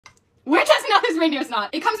Which has not this reindeer snot.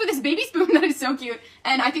 It comes with this baby spoon that is so cute,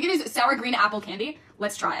 and I think it is sour green apple candy.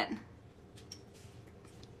 Let's try it.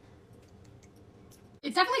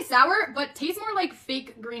 It's definitely sour, but tastes more like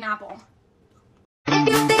fake green apple. If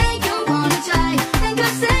you think you wanna try, then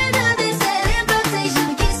consider this an invitation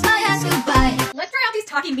to kiss my ass goodbye. Let's try out these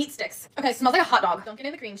Taki meat sticks. Okay, smells like a hot dog. Don't get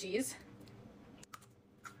in the cream cheese.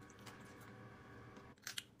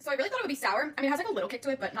 So I really thought it would be sour. I mean, it has like a little kick to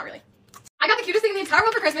it, but not really. I got the cutest thing in the entire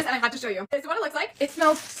world for Christmas, and I had to show you. This is what it looks like. It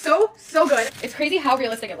smells so, so good. It's crazy how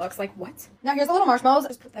realistic it looks. Like, what? Now here's the little marshmallows.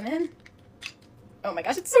 Just put them in. Oh my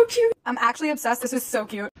gosh, it's so cute. I'm actually obsessed. This is so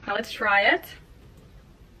cute. Now let's try it.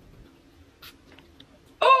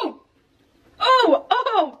 Oh! Oh!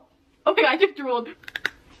 Oh! Oh my god, I just drooled.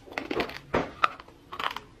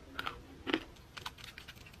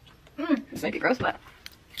 This might be gross, but